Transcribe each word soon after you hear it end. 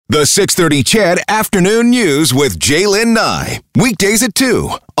The 6:30 Chad Afternoon News with Jaylen Nye. Weekdays at 2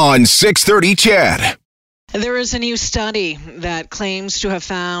 on 6:30 Chad. There is a new study that claims to have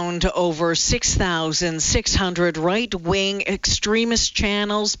found over 6,600 right-wing extremist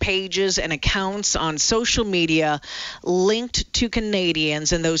channels, pages, and accounts on social media linked to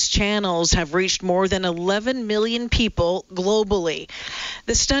Canadians, and those channels have reached more than 11 million people globally.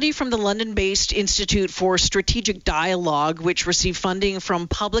 The study from the London-based Institute for Strategic Dialogue, which received funding from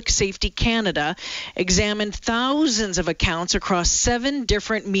Public Safety Canada, examined thousands of accounts across 7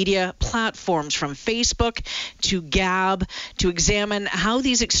 different media platforms, from Facebook to Gab, to examine how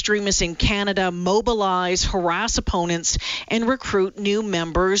these extremists in Canada mobilize, harass opponents, and recruit new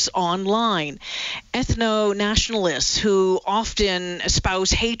members online. Ethno-nationalists who often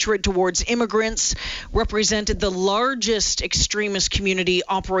espouse hatred towards immigrants represented the largest extremist community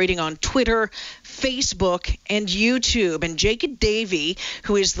operating on Twitter, Facebook, and YouTube. And Jacob Davey,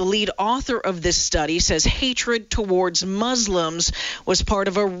 who is the lead author of this study, says hatred towards Muslims was part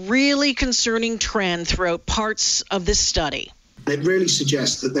of a really concerning trend throughout parts of this study. It really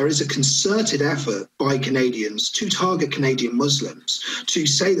suggests that there is a concerted effort by Canadians to target Canadian Muslims, to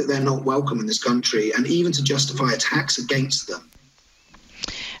say that they're not welcome in this country, and even to justify attacks against them.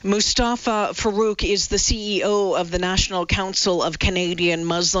 Mustafa Farooq is the CEO of the National Council of Canadian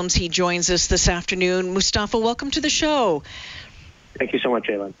Muslims. He joins us this afternoon. Mustafa, welcome to the show. Thank you so much,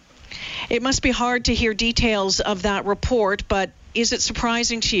 Jaylen. It must be hard to hear details of that report, but is it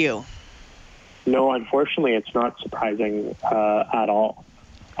surprising to you? No, unfortunately, it's not surprising at all.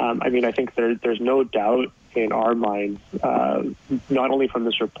 I think there's no doubt in our minds, not only from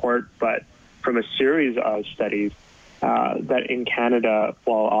this report, but from a series of studies, that in Canada,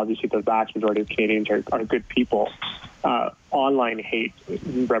 while obviously the vast majority of Canadians are good people, online hate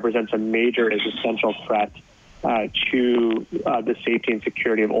represents a major existential threat to the safety and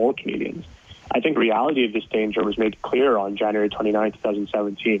security of all Canadians. I think reality of this danger was made clear on January 29,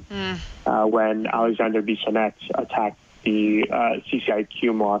 2017, when Alexander Bissonnette attacked the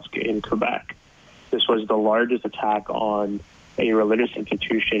CCIQ mosque in Quebec. This was the largest attack on a religious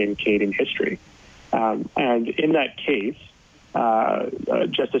institution in Canadian history. And in that case,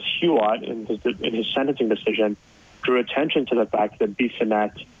 Justice Hewitt, in his sentencing decision, drew attention to the fact that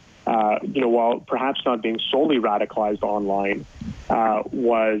Bissonnette, while perhaps not being solely radicalized online,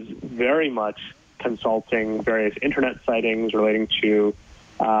 was very much consulting various internet sightings relating to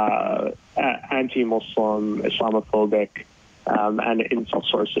anti-Muslim, Islamophobic, and insult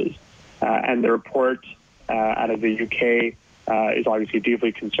sources. And the report out of the UK is obviously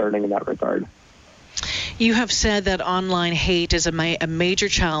deeply concerning in that regard. You have said that online hate is a major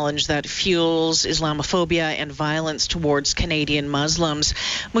challenge that fuels Islamophobia and violence towards Canadian Muslims.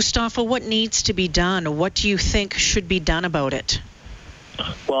 Mustafa, what needs to be done? What do you think should be done about it?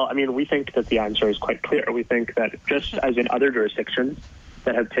 Well, we think that the answer is quite clear. We think that just as in other jurisdictions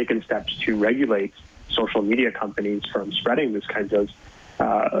that have taken steps to regulate social media companies from spreading this kinds of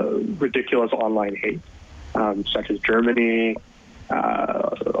ridiculous online hate, such as Germany,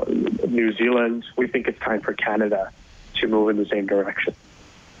 New Zealand, we think it's time for Canada to move in the same direction.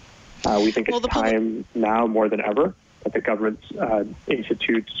 We think it's time now more than ever that the government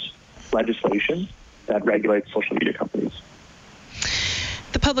institutes legislation that regulates social media companies.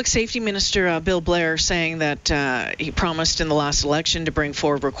 The Public Safety Minister, Bill Blair, saying that he promised in the last election to bring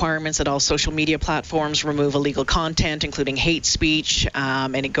forward requirements that all social media platforms remove illegal content, including hate speech,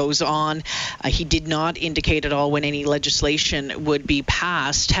 and it goes on. He did not indicate at all when any legislation would be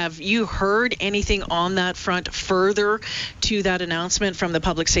passed. Have you heard anything on that front further to that announcement from the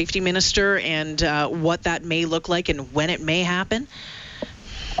Public Safety Minister, and what that may look like and when it may happen?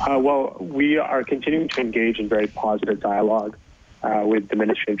 Well, we are continuing to engage in very positive dialogue with the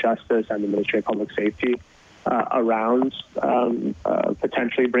Ministry of Justice and the Ministry of Public Safety around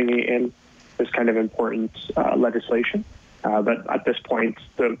potentially bringing in this kind of important legislation. But at this point,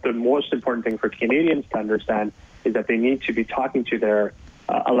 the most important thing for Canadians to understand is that they need to be talking to their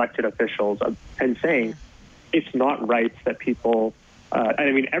elected officials and saying it's not right that people,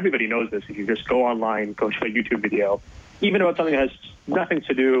 everybody knows this. If you just go online, go to a YouTube video, even about something that has nothing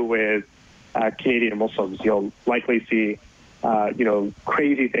to do with Canadian Muslims, you'll likely see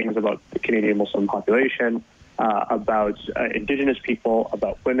crazy things about the Canadian Muslim population, about Indigenous people,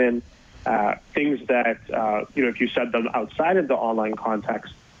 about women, things that, if you said them outside of the online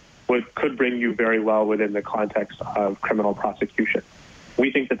context, could bring you very well within the context of criminal prosecution.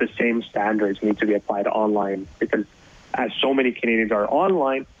 We think that the same standards need to be applied online because as so many Canadians are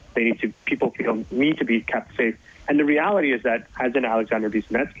online, people need to be kept safe. And the reality is that, as in Alexander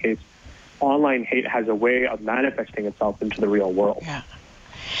Bissonnette's case, online hate has a way of manifesting itself into the real world. Yeah.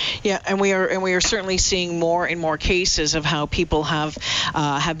 Yeah, and we are certainly seeing more and more cases of how people have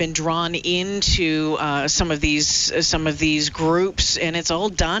been drawn into some of these groups, and it's all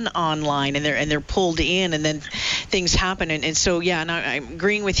done online, and they're pulled in, and then things happen, and so yeah, and I'm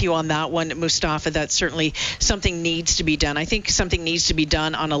agreeing with you on that one, Mustafa. That certainly something needs to be done. I think something needs to be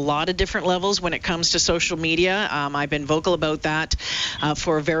done on a lot of different levels when it comes to social media. I've been vocal about that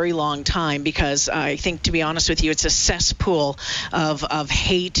for a very long time, because I think, to be honest with you, it's a cesspool of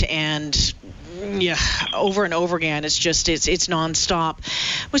hate, and yeah, over and over again. It's nonstop.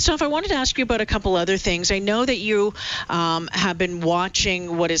 Mustafa, I wanted to ask you about a couple other things. I know that you have been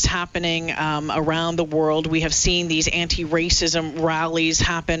watching what is happening around the world. We have seen these anti-racism rallies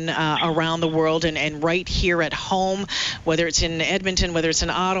happen around the world, and right here at home, whether it's in Edmonton, whether it's in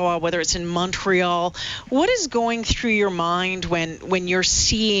Ottawa, whether it's in Montreal. What is going through your mind when you're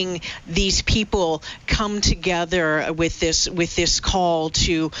seeing these people come together with this call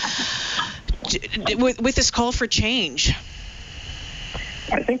with this call for change?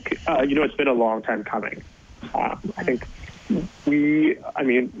 I think, it's been a long time coming. I think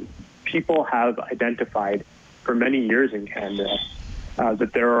people have identified for many years in Canada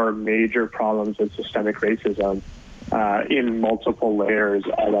that there are major problems with systemic racism in multiple layers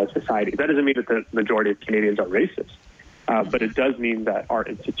of our society. That doesn't mean that the majority of Canadians are racist, but it does mean that our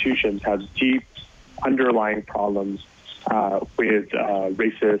institutions have deep underlying problems with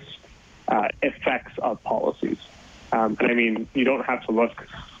racist effects of policies. And I mean, you don't have to look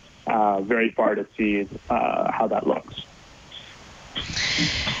very far to see how that looks.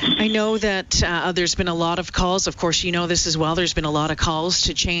 I know that there's been a lot of calls. Of course, you know this as well. There's been a lot of calls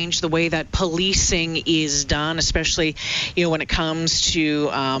to change the way that policing is done, especially, when it comes to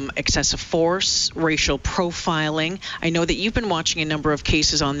excessive force, racial profiling. I know that you've been watching a number of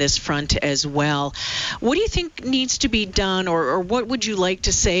cases on this front as well. What do you think needs to be done, or what would you like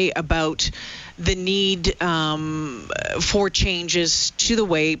to say about the need for changes to the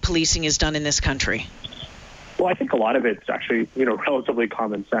way policing is done in this country? Well, I think a lot of it's actually, relatively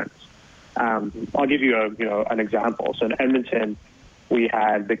common sense. I'll give you an example. So in Edmonton, we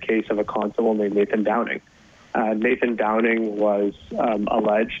had the case of a constable named Nathan Downing. Nathan Downing was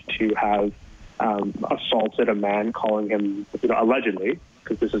alleged to have assaulted a man, calling him, allegedly,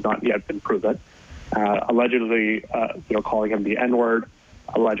 because this has not yet been proven, allegedly, calling him the N-word,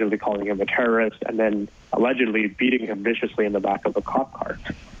 allegedly calling him a terrorist, and then allegedly beating him viciously in the back of a cop car.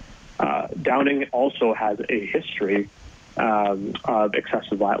 Downing also has a history of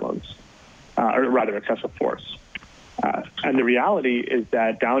excessive violence, or rather excessive force. And the reality is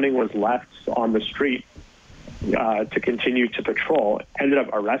that Downing was left on the street to continue to patrol, ended up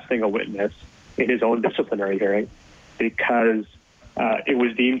arresting a witness in his own disciplinary hearing because it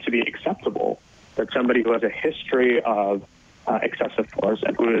was deemed to be acceptable that somebody who has a history of excessive force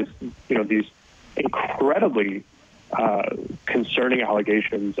and who has, these incredibly concerning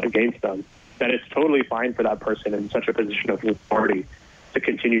allegations against them, that it's totally fine for that person in such a position of authority to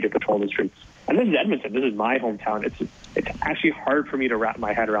continue to patrol the streets. And this is Edmonton. This is my hometown. It's actually hard for me to wrap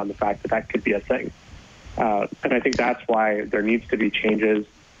my head around the fact that could be a thing. And I think that's why there needs to be changes.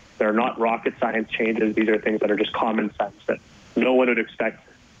 They're not rocket science changes. These are things that are just common sense, that no one would expect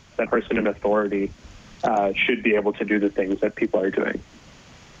that person in authority should be able to do the things that people are doing.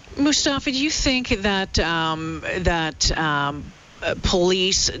 Mustafa, do you think that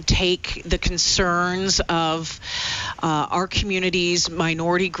police take the concerns of our communities,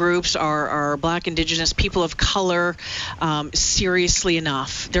 minority groups, our Black, Indigenous, people of color seriously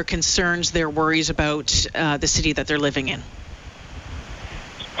enough? Their concerns, their worries about the city that they're living in?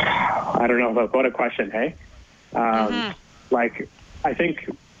 I don't know. What a question, hey? I think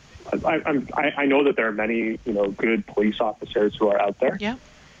I know that there are many, good police officers who are out there. Yeah.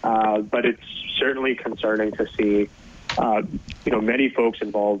 But it's certainly concerning to see, many folks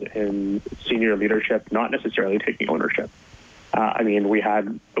involved in senior leadership not necessarily taking ownership. We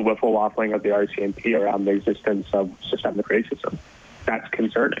had the wiffle-waffling of the RCMP around the existence of systemic racism. That's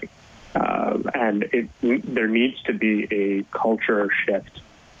concerning. And there needs to be a culture shift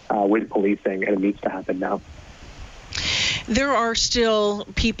with policing, and it needs to happen now. There are still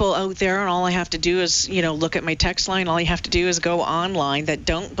people out there, and all I have to do is, look at my text line. All I have to do is go online that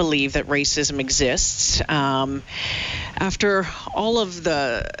don't believe that racism exists. After all of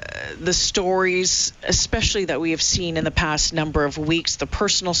the stories, especially that we have seen in the past number of weeks, the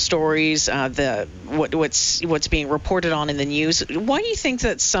personal stories, what's being reported on in the news, why do you think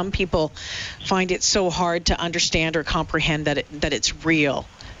that some people find it so hard to understand or comprehend that it's real,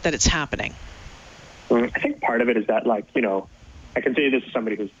 that it's happening? I think part of it is that, I can say this as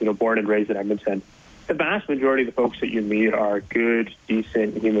somebody who's, born and raised in Edmonton. the vast majority of the folks that you meet are good,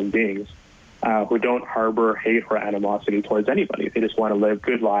 decent human beings who don't harbor hate or animosity towards anybody. They just want to live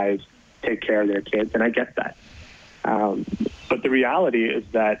good lives, take care of their kids, and I get that. But the reality is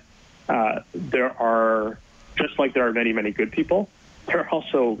that there are, just like there are many, many good people, there are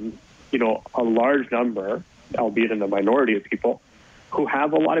also, a large number, albeit in the minority of people, who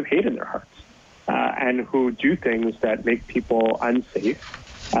have a lot of hate in their hearts and who do things that make people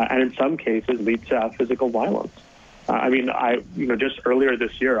unsafe and in some cases lead to physical violence. Just earlier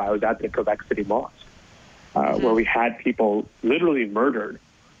this year, I was at the Quebec City Mosque where we had people literally murdered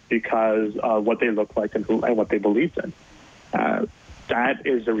because of what they looked like and what they believed in. That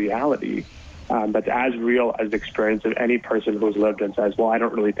is a reality that's as real as the experience of any person who's lived and says, well, I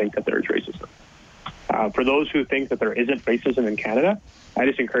don't really think that there is racism. For those who think that there isn't racism in Canada, I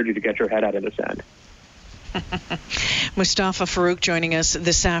just encourage you to get your head out of the sand. Mustafa Farooq joining us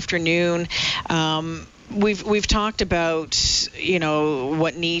this afternoon. We've talked about,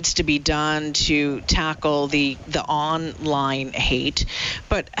 what needs to be done to tackle the online hate,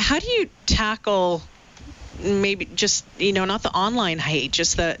 but how do you tackle maybe just, not the online hate,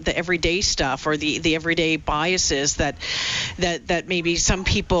 just the everyday stuff or the everyday biases that maybe some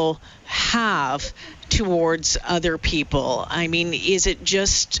people have towards other people? I mean, is it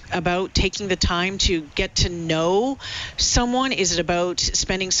just about taking the time to get to know someone? Is it about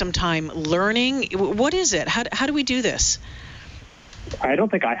spending some time learning? What is it? How do we do this? I don't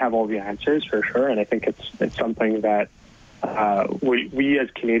think I have all the answers for sure, and I think it's something that we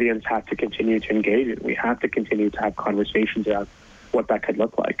as Canadians have to continue to engage in. We have to continue to have conversations about what that could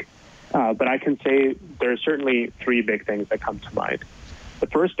look like. But I can say there are certainly three big things that come to mind. The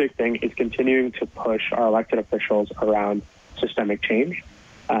first big thing is continuing to push our elected officials around systemic change,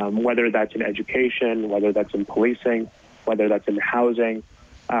 whether that's in education, whether that's in policing, whether that's in housing.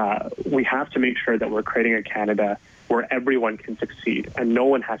 We have to make sure that we're creating a Canada where everyone can succeed and no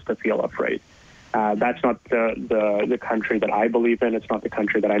one has to feel afraid. That's not the country that I believe in. It's not the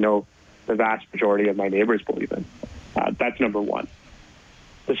country that I know the vast majority of my neighbors believe in. That's number one.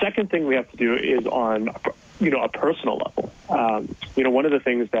 The second thing we have to do is on, a personal level. One of the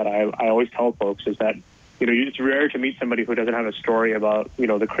things that I always tell folks is that, it's rare to meet somebody who doesn't have a story about,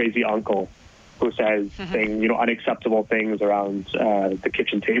 the crazy uncle who says unacceptable things around the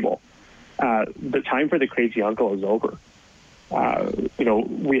kitchen table. The time for the crazy uncle is over.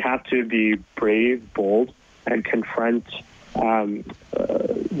 We have to be brave, bold, and confront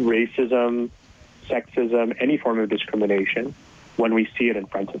racism, sexism, any form of discrimination when we see it in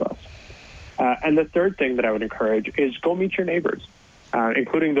front of us. And the third thing that I would encourage is go meet your neighbors,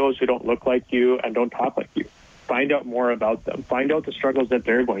 including those who don't look like you and don't talk like you. Find out more about them. Find out the struggles that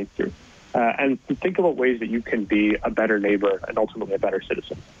they're going through. And think about ways that you can be a better neighbor and ultimately a better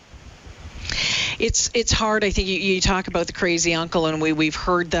citizen. It's hard. I think you talk about the crazy uncle, and we've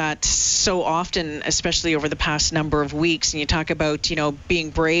heard that so often, especially over the past number of weeks. And you talk about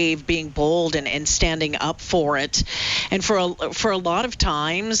being brave, being bold, and standing up for it. And for a lot of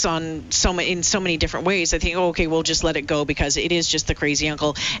times, in so many different ways, I think, okay, we'll just let it go because it is just the crazy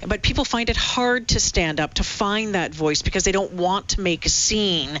uncle. But people find it hard to stand up, to find that voice because they don't want to make a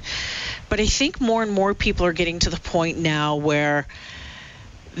scene. But I think more and more people are getting to the point now where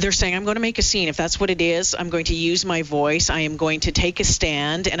they're saying, I'm going to make a scene. If that's what it is, I'm going to use my voice. I am going to take a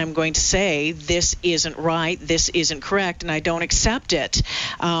stand, and I'm going to say, this isn't right, this isn't correct, and I don't accept it.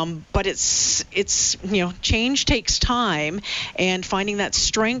 But it's change takes time, and finding that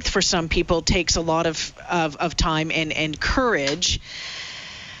strength for some people takes a lot of time and courage.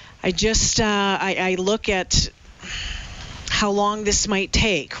 I look at how long this might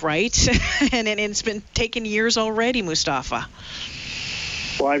take, right? and it's been taking years already, Mustafa.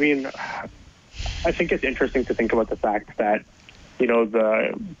 Well, I think it's interesting to think about the fact that, some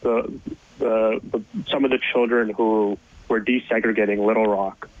of the children who were desegregating Little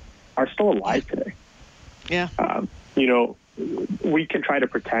Rock are still alive today. Yeah. We can try to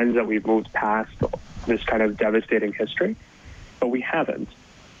pretend that we've moved past this kind of devastating history, but we haven't.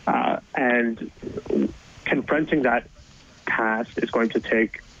 And confronting that past is going to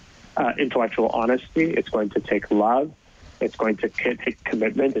take intellectual honesty. It's going to take love. It's going to take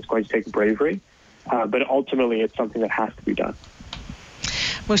commitment. It's going to take bravery. But ultimately, it's something that has to be done.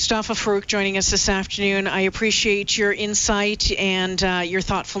 Mustafa Farooq joining us this afternoon. I appreciate your insight and your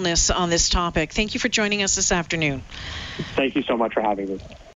thoughtfulness on this topic. Thank you for joining us this afternoon. Thank you so much for having me.